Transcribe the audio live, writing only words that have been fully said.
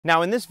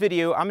Now in this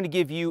video, I'm going to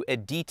give you a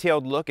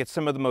detailed look at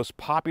some of the most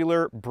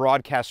popular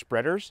broadcast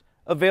spreaders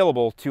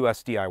available to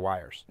us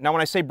DIYers. Now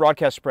when I say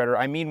broadcast spreader,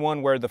 I mean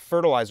one where the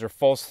fertilizer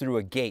falls through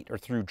a gate or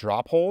through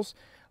drop holes,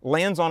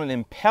 lands on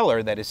an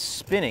impeller that is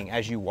spinning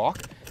as you walk,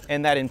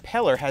 and that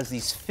impeller has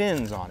these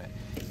fins on it,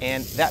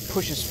 and that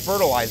pushes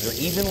fertilizer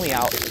evenly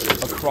out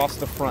across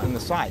the front and the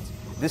sides.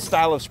 This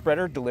style of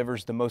spreader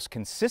delivers the most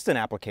consistent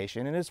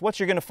application and is what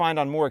you're going to find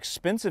on more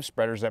expensive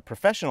spreaders that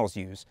professionals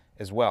use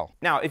as well.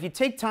 Now, if you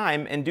take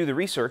time and do the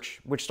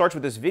research, which starts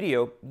with this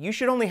video, you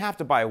should only have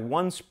to buy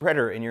one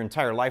spreader in your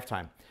entire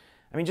lifetime.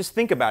 I mean, just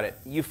think about it.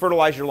 You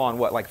fertilize your lawn,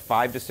 what, like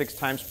 5 to 6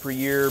 times per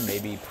year,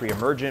 maybe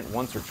pre-emergent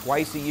once or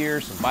twice a year,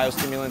 some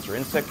biostimulants or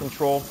insect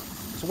control.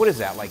 So what is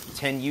that, like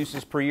 10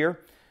 uses per year?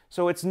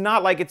 So it's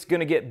not like it's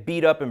going to get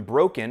beat up and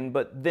broken,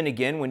 but then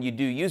again, when you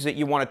do use it,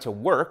 you want it to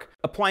work.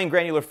 Applying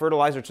granular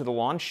fertilizer to the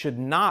lawn should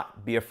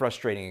not be a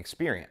frustrating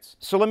experience.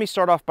 So let me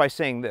start off by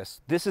saying this.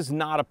 This is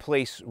not a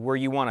place where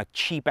you want to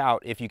cheap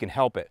out if you can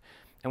help it.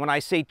 And when I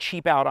say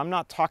cheap out, I'm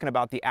not talking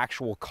about the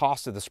actual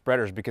cost of the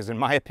spreaders, because in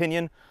my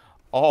opinion,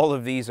 all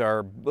of these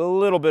are a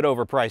little bit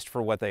overpriced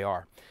for what they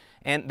are.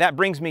 And that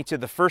brings me to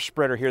the first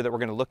spreader here that we're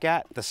going to look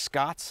at, the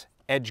Scott's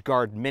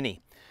EdgeGuard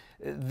Mini.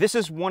 This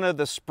is one of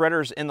the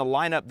spreaders in the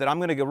lineup that I'm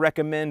going to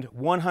recommend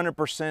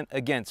 100%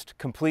 against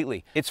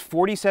completely. It's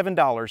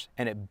 $47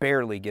 and it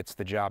barely gets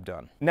the job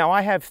done. Now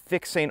I have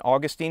thick St.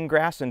 Augustine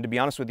grass, and to be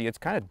honest with you, it's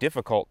kind of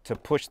difficult to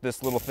push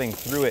this little thing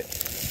through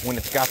it when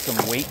it's got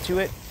some weight to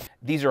it.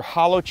 These are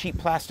hollow, cheap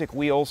plastic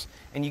wheels,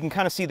 and you can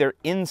kind of see they're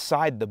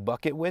inside the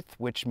bucket width,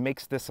 which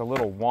makes this a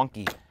little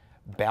wonky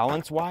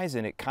balance-wise,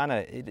 and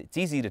it's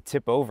easy to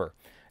tip over.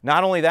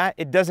 Not only that,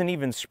 it doesn't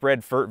even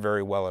spread fert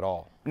very well at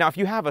all. Now, if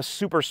you have a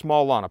super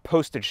small lawn, a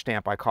postage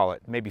stamp I call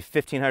it, maybe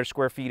 1,500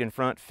 square feet in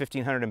front,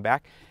 1,500 in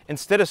back,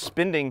 instead of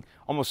spending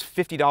almost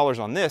 $50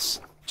 on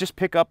this, just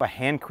pick up a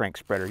hand crank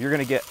spreader. You're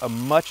gonna get a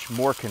much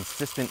more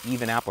consistent,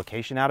 even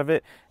application out of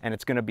it, and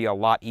it's gonna be a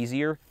lot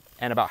easier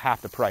and about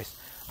half the price.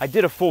 I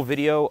did a full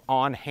video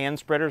on hand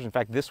spreaders. In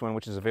fact, this one,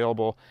 which is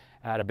available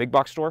at a big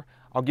box store,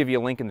 I'll give you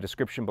a link in the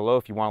description below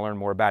if you want to learn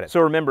more about it.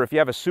 So remember, if you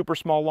have a super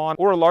small lawn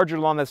or a larger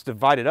lawn that's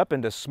divided up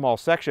into small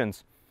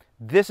sections,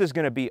 this is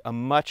going to be a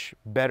much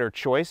better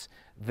choice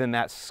than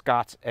that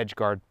Scott's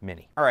EdgeGuard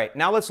Mini. All right,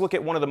 now let's look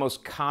at one of the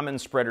most common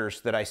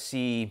spreaders that I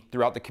see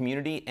throughout the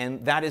community,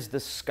 and that is the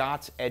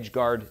Scott's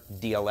EdgeGuard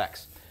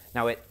DLX.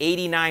 Now at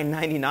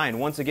 $89.99,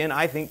 once again,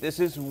 I think this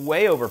is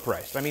way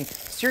overpriced. I mean,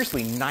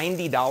 seriously,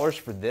 $90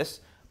 for this,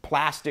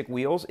 plastic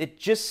wheels, it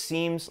just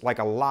seems like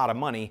a lot of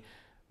money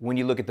when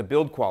you look at the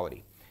build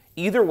quality.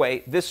 Either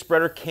way, this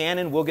spreader can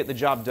and will get the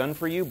job done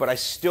for you, but I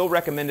still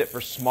recommend it for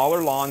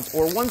smaller lawns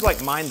or ones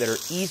like mine that are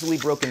easily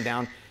broken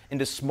down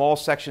into small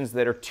sections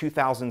that are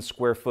 2,000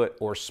 square foot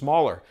or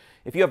smaller.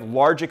 If you have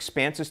large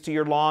expanses to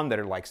your lawn that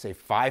are like, say,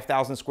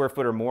 5,000 square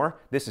foot or more,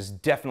 this is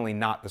definitely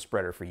not the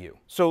spreader for you.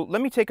 So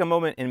let me take a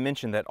moment and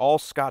mention that all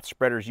Scott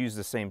spreaders use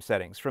the same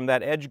settings. From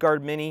that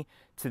EdgeGuard Mini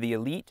to the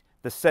Elite,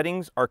 the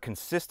settings are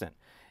consistent.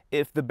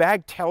 If the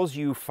bag tells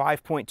you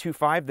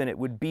 5.25, then it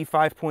would be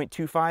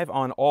 5.25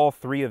 on all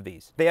three of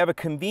these. They have a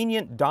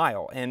convenient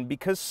dial, and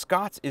because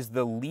Scott's is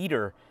the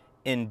leader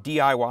in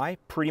DIY,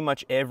 pretty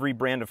much every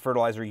brand of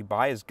fertilizer you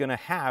buy is gonna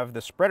have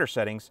the spreader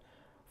settings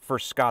for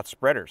Scott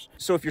spreaders.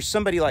 So if you're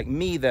somebody like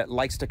me that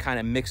likes to kind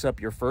of mix up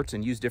your ferts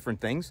and use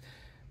different things,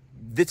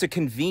 it's a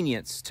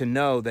convenience to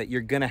know that you're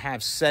gonna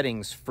have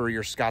settings for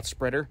your Scott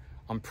spreader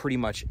on pretty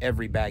much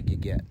every bag you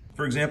get.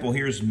 For example,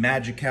 here's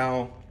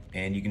Magical,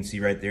 and you can see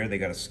right there, they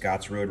got a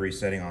Scott's rotary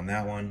setting on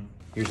that one.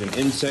 Here's an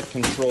insect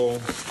control,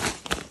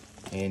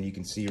 and you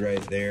can see right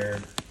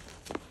there,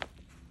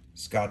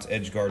 Scott's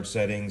EdgeGuard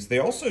settings. They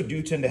also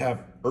do tend to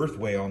have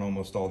Earthway on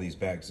almost all these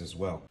bags as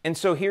well. And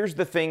so here's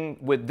the thing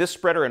with this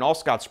spreader and all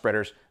Scott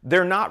spreaders,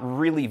 they're not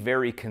really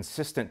very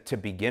consistent to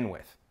begin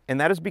with.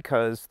 And that is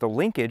because the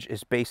linkage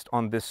is based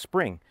on this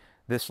spring.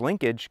 This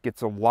linkage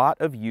gets a lot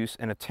of use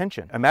and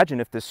attention. Imagine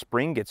if this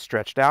spring gets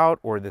stretched out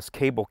or this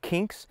cable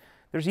kinks.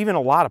 There's even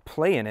a lot of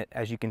play in it,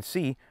 as you can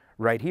see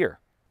right here.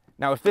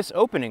 Now, if this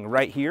opening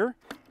right here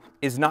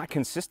is not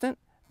consistent,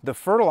 the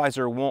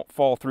fertilizer won't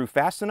fall through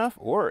fast enough,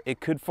 or it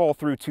could fall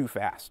through too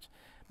fast.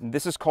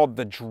 This is called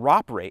the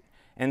drop rate,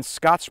 and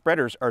Scott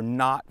spreaders are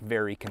not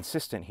very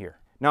consistent here.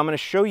 Now, I'm going to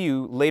show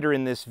you later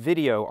in this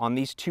video on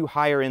these two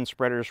higher end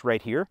spreaders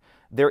right here.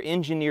 They're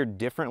engineered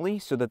differently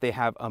so that they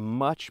have a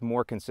much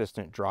more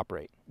consistent drop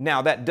rate.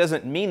 Now, that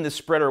doesn't mean the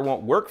spreader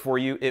won't work for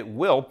you. It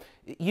will.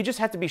 You just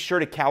have to be sure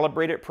to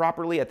calibrate it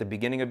properly at the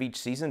beginning of each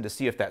season to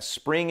see if that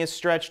spring is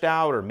stretched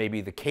out or maybe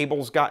the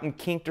cable's gotten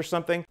kinked or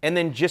something, and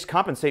then just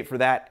compensate for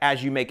that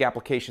as you make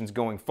applications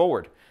going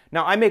forward.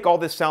 Now, I make all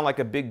this sound like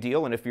a big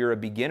deal, and if you're a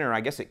beginner,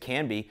 I guess it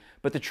can be,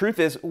 but the truth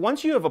is,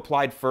 once you have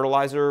applied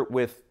fertilizer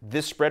with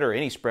this spreader or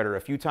any spreader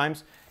a few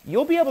times,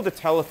 you'll be able to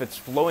tell if it's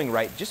flowing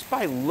right just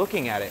by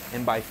looking at it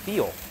and by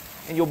feel,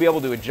 and you'll be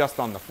able to adjust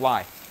on the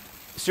fly.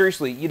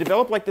 Seriously, you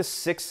develop like this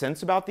sixth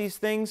sense about these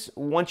things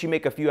once you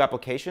make a few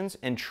applications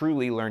and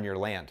truly learn your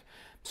land.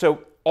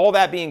 So all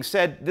that being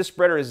said, this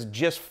spreader is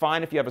just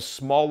fine if you have a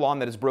small lawn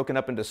that is broken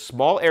up into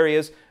small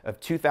areas of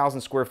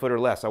 2,000 square foot or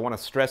less. I want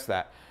to stress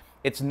that.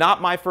 It's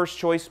not my first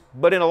choice,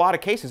 but in a lot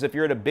of cases, if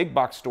you're at a big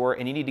box store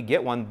and you need to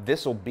get one,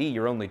 this will be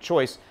your only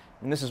choice,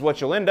 and this is what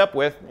you'll end up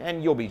with,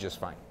 and you'll be just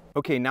fine.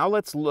 Okay, now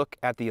let's look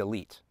at the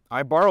Elite.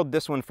 I borrowed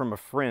this one from a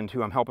friend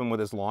who I'm helping with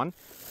his lawn.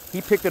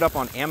 He picked it up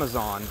on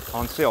Amazon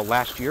on sale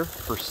last year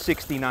for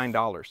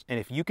 $69. And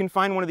if you can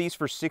find one of these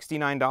for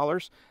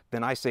 $69,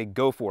 then I say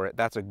go for it.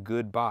 That's a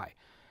good buy.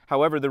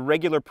 However, the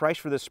regular price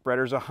for this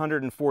spreader is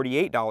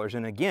 $148.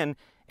 And again,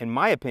 in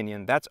my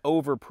opinion, that's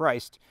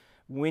overpriced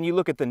when you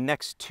look at the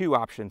next two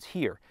options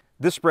here.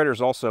 This spreader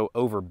is also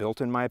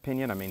overbuilt in my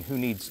opinion. I mean, who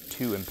needs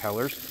two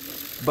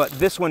impellers? But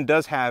this one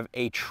does have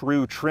a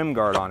true trim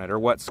guard on it, or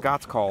what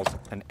Scott calls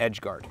an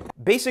edge guard.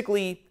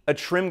 Basically, a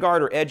trim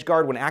guard or edge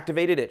guard, when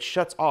activated, it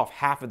shuts off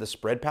half of the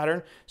spread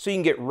pattern, so you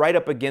can get right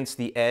up against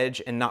the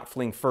edge and not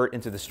fling furt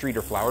into the street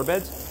or flower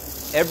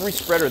beds. Every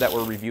spreader that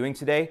we're reviewing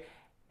today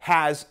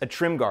has a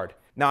trim guard.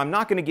 Now, I'm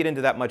not going to get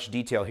into that much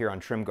detail here on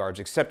trim guards,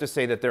 except to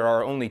say that there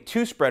are only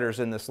two spreaders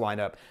in this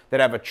lineup that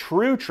have a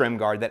true trim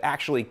guard that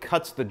actually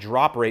cuts the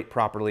drop rate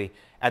properly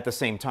at the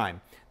same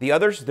time. The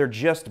others, they're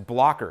just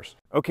blockers.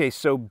 Okay,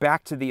 so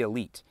back to the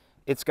Elite.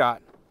 It's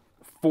got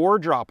 4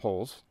 drop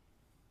holes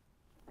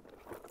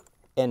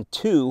and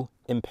 2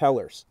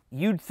 impellers.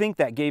 You'd think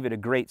that gave it a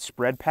great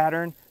spread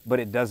pattern, but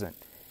it doesn't.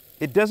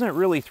 It doesn't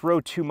really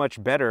throw too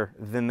much better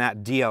than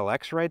that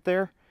DLX right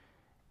there.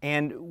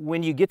 And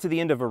when you get to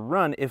the end of a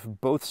run, if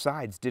both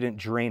sides didn't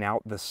drain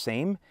out the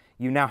same,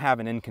 you now have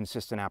an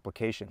inconsistent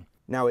application.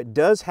 Now, it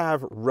does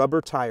have rubber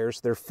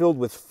tires. They're filled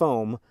with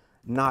foam,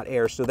 not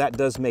air, so that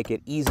does make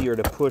it easier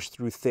to push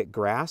through thick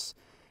grass.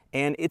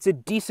 And it's a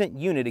decent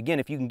unit. Again,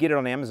 if you can get it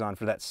on Amazon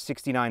for that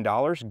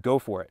 $69, go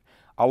for it.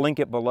 I'll link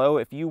it below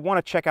if you want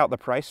to check out the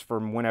price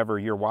from whenever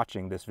you're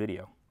watching this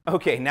video.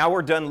 Okay, now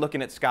we're done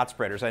looking at Scott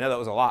spreaders. I know that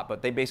was a lot,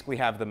 but they basically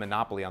have the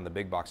monopoly on the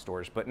big box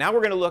stores. But now we're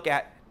going to look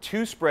at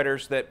 2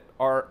 spreaders that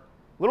are a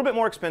little bit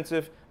more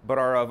expensive, but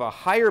are of a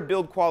higher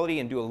build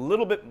quality and do a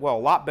little bit, well, a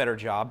lot better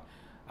job.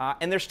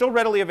 And they're still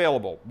readily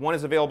available. One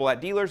is available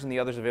at dealers and the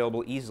other is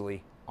available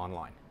easily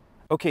online.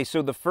 Okay,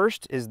 so the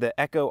first is the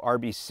Echo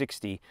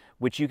RB60,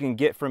 which you can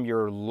get from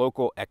your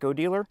local Echo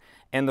dealer.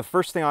 And the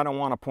first thing I don't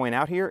want to point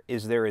out here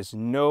is there is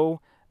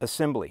no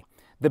assembly.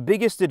 The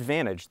biggest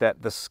advantage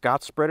that the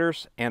Scott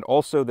spreaders and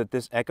also that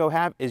this Echo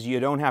have is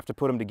you don't have to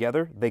put them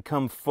together. They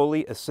come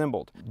fully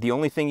assembled. The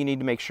only thing you need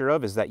to make sure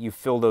of is that you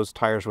fill those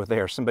tires with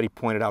air. Somebody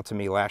pointed out to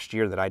me last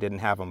year that I didn't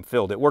have them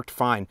filled. It worked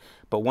fine,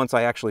 but once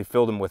I actually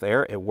filled them with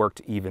air, it worked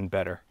even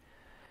better.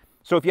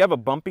 So if you have a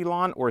bumpy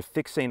lawn or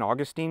thick St.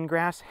 Augustine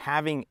grass,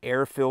 having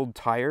air-filled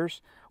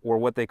tires or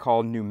what they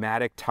call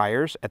pneumatic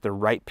tires at the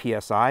right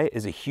PSI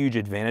is a huge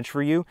advantage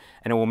for you,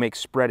 and it will make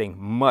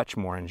spreading much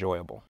more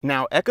enjoyable.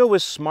 Now, Echo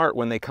was smart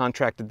when they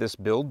contracted this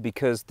build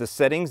because the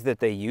settings that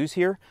they use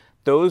here,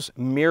 those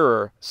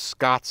mirror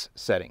Scott's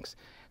settings.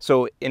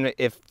 So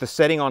if the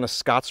setting on a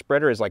Scott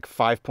spreader is like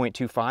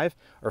 5.25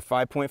 or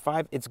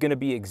 5.5, it's going to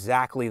be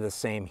exactly the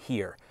same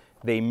here.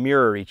 They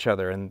mirror each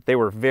other, and they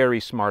were very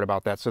smart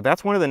about that. So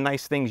that's one of the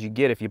nice things you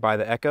get if you buy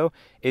the Echo,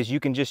 is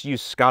you can just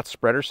use Scott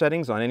spreader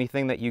settings on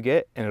anything that you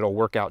get and it'll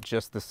work out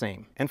just the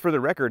same. And for the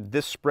record,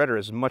 this spreader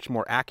is much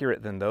more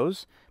accurate than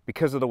those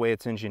because of the way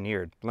it's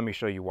engineered. Let me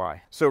show you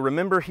why. So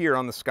remember here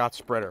on the Scott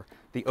spreader,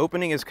 the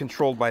opening is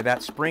controlled by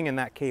that spring and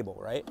that cable,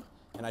 right?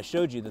 And I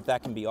showed you that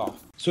that can be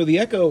off. So the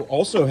Echo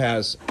also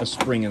has a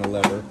spring and a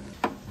lever,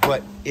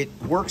 but it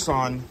works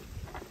on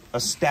a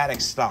static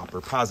stop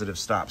or positive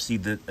stop. See,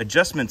 the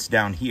adjustment's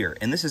down here,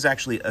 and this is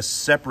actually a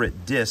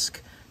separate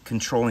disc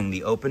controlling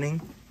the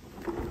opening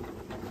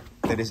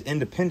that is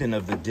independent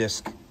of the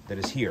disc that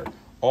is here.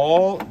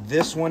 All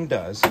this one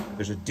does,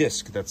 there's a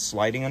disc that's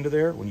sliding under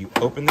there. When you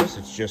open this,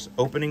 it's just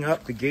opening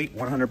up the gate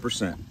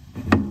 100%.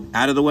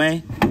 Out of the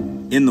way,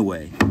 in the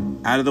way.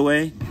 Out of the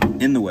way,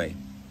 in the way.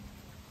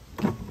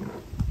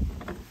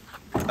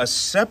 A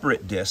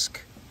separate disc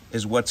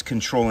is what's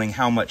controlling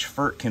how much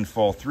furt can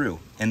fall through.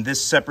 And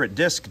this separate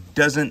disc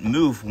doesn't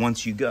move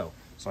once you go.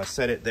 So I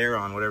set it there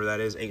on whatever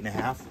that is,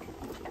 8.5.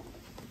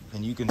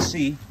 And you can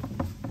see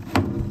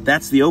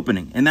that's the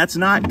opening. And that's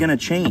not gonna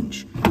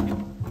change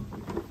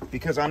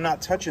because I'm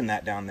not touching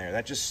that down there.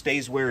 That just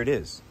stays where it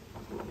is.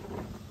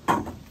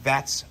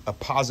 That's a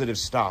positive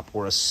stop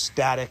or a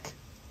static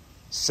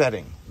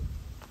setting.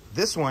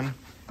 This one,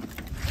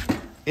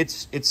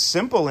 it's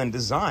simple in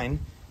design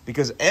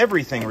because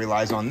everything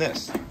relies on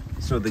this.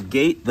 So the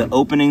gate, the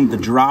opening, the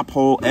drop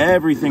hole,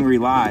 everything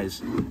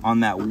relies on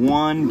that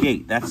one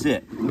gate. That's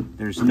it.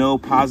 There's no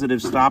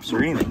positive stops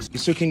or anything.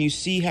 So can you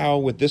see how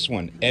with this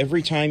one,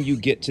 every time you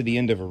get to the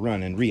end of a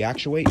run and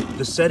reactuate,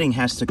 the setting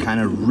has to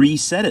kind of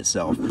reset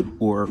itself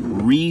or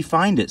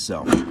re-find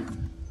itself.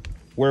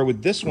 Where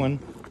with this one,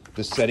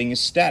 the setting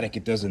is static.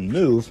 It doesn't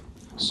move.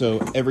 So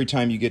every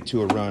time you get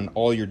to a run,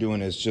 all you're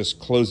doing is just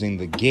closing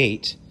the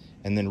gate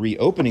and then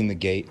reopening the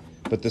gate,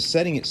 but the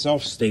setting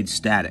itself stayed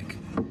static.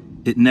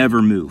 It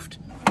never moved.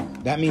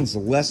 That means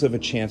less of a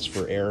chance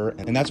for error,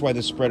 and that's why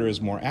this spreader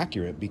is more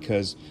accurate,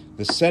 because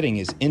the setting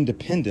is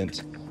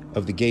independent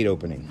of the gate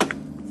opening.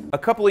 A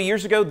couple of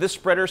years ago, this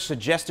spreader's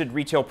suggested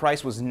retail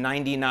price was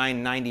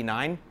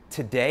 $99.99.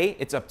 Today,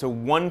 it's up to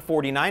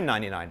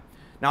 $149.99.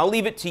 Now, I'll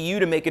leave it to you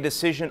to make a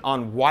decision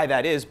on why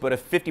that is, but a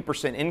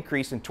 50%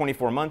 increase in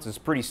 24 months is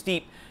pretty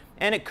steep,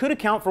 and it could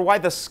account for why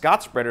the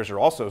Scott spreaders are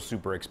also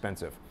super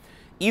expensive.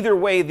 Either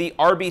way, the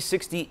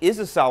RB60 is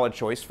a solid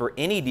choice for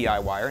any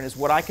DIYer and is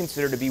what I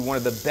consider to be one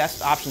of the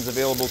best options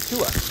available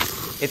to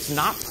us. It's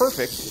not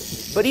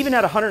perfect, but even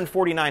at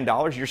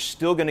 $149, you're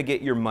still going to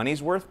get your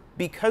money's worth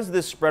because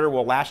this spreader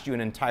will last you an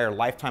entire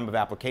lifetime of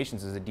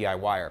applications as a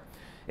DIYer.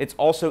 It's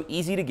also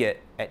easy to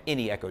get at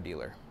any Echo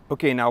dealer.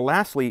 Okay, now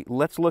lastly,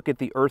 let's look at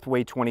the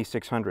Earthway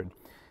 2600.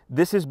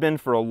 This has been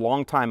for a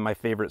long time my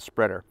favorite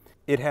spreader.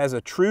 It has a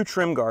true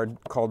trim guard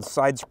called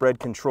side spread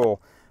control,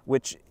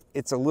 which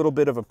it's a little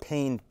bit of a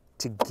pain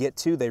to get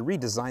to. They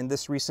redesigned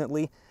this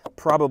recently,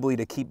 probably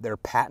to keep their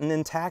patent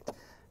intact.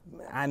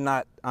 I'm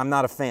not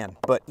a fan,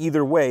 but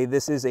either way,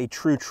 this is a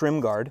true trim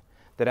guard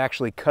that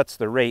actually cuts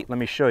the rate. Let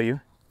me show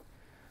you.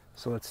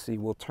 So let's see,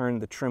 we'll turn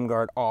the trim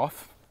guard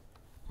off.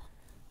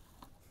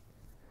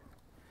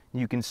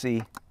 You can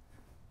see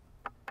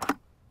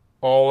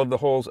all of the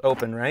holes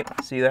open, right?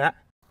 See that?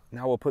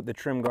 Now we'll put the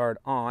trim guard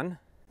on.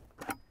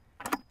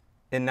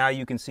 And now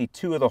you can see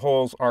two of the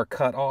holes are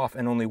cut off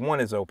and only one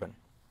is open.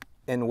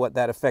 And what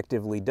that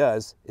effectively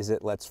does is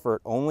it lets fur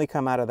only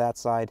come out of that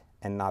side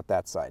and not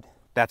that side.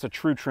 That's a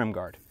true trim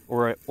guard,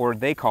 or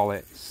they call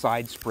it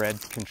side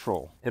spread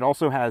control. It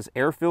also has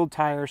air-filled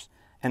tires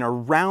and a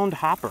round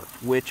hopper,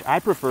 which I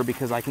prefer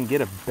because I can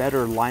get a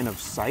better line of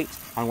sight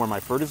on where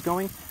my fur is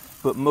going.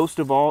 But most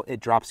of all,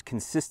 it drops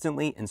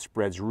consistently and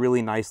spreads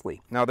really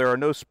nicely. Now, there are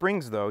no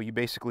springs though. You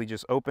basically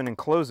just open and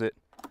close it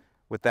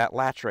with that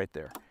latch right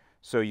there.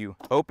 So you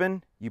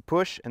open, you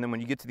push, and then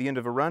when you get to the end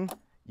of a run,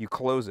 you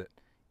close it.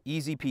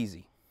 Easy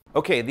peasy.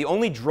 Okay, the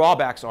only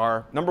drawbacks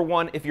are, number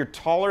one, if you're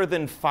taller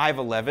than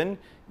 5'11",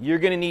 you're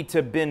gonna need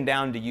to bend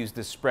down to use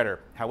this spreader.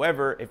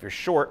 However, if you're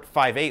short,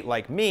 5'8"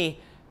 like me,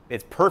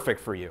 it's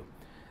perfect for you.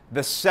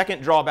 The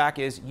second drawback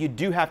is you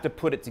do have to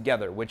put it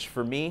together, which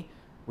for me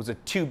was a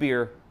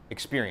 2-beer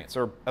experience,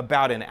 or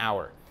about an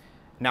hour.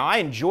 Now, I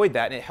enjoyed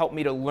that, and it helped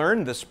me to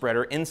learn the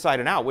spreader inside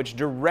and out, which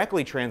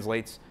directly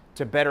translates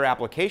to better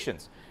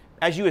applications.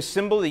 As you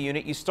assemble the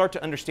unit, you start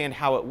to understand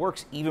how it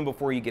works even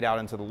before you get out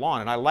into the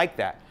lawn, and I like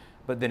that.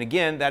 But then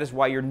again, that is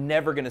why you're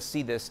never going to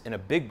see this in a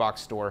big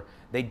box store.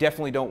 They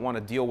definitely don't want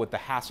to deal with the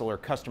hassle or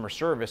customer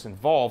service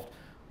involved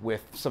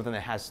with something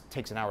that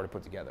takes an hour to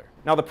put together.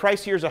 Now, the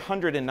price here is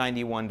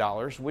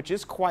 $191, which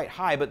is quite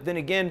high, but then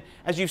again,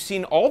 as you've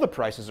seen, all the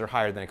prices are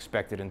higher than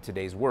expected in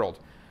today's world.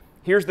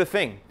 Here's the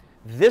thing.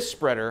 This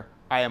spreader,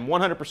 I am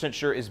 100%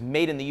 sure, is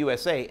made in the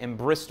USA in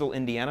Bristol,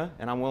 Indiana,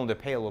 and I'm willing to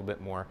pay a little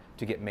bit more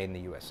to get made in the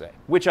USA,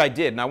 which I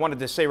did. And I wanted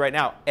to say right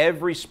now,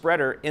 every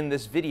spreader in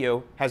this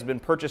video has been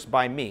purchased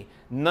by me.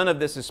 None of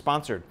this is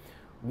sponsored.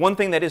 One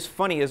thing that is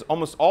funny is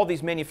almost all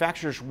these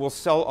manufacturers will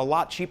sell a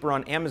lot cheaper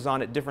on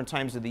Amazon at different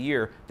times of the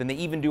year than they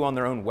even do on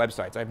their own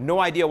websites. I have no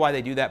idea why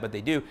they do that, but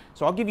they do.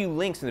 So I'll give you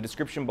links in the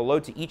description below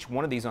to each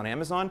one of these on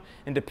Amazon.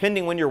 And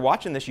depending when you're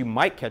watching this, you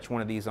might catch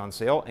one of these on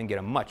sale and get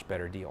a much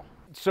better deal.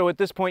 So at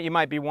this point, you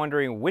might be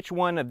wondering, which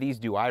one of these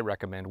do I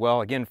recommend?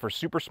 Well, again, for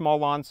super small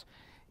lawns,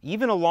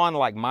 even a lawn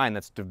like mine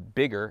that's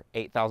bigger,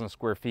 8,000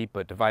 square feet,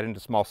 but divided into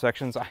small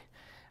sections,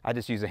 I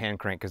just use a hand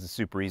crank because it's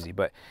super easy.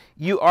 But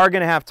you are going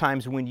to have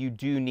times when you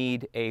do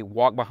need a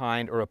walk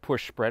behind or a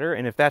push spreader.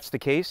 And if that's the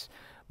case,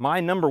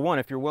 my number one,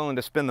 if you're willing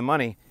to spend the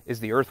money,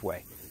 is the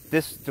Earthway.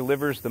 This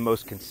delivers the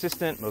most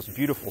consistent, most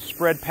beautiful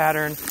spread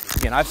pattern.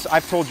 Again,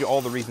 I've told you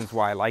all the reasons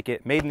why I like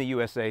it. Made in the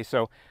USA.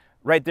 So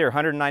right there,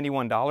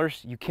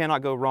 $191. You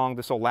cannot go wrong.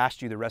 This will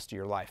last you the rest of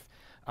your life.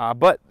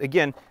 But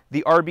again,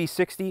 the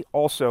RB60,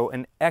 also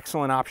an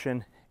excellent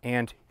option,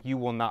 and you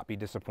will not be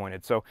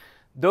disappointed. So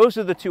those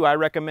are the two I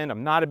recommend.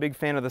 I'm not a big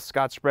fan of the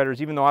Scott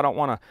spreaders, even though I don't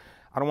want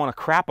to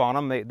crap on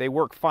them. They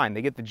work fine.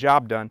 They get the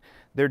job done.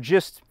 They're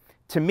just,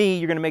 to me,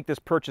 you're going to make this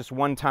purchase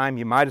one time.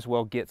 You might as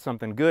well get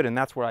something good, and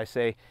that's where I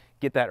say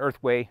get that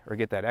Earthway or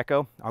get that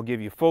Echo. I'll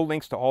give you full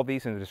links to all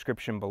these in the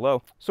description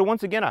below. So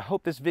once again, I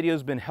hope this video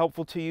has been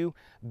helpful to you.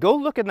 Go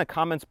look in the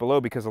comments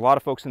below because a lot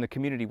of folks in the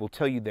community will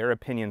tell you their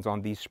opinions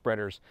on these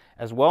spreaders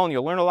as well, and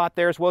you'll learn a lot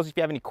there, as well as if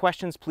you have any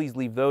questions, please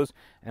leave those,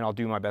 and I'll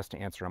do my best to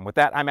answer them. With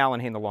that, I'm Alan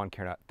Hain, the Lawn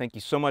Care Nut. Thank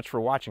you so much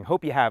for watching.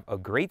 Hope you have a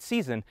great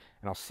season,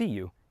 and I'll see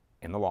you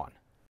in the lawn.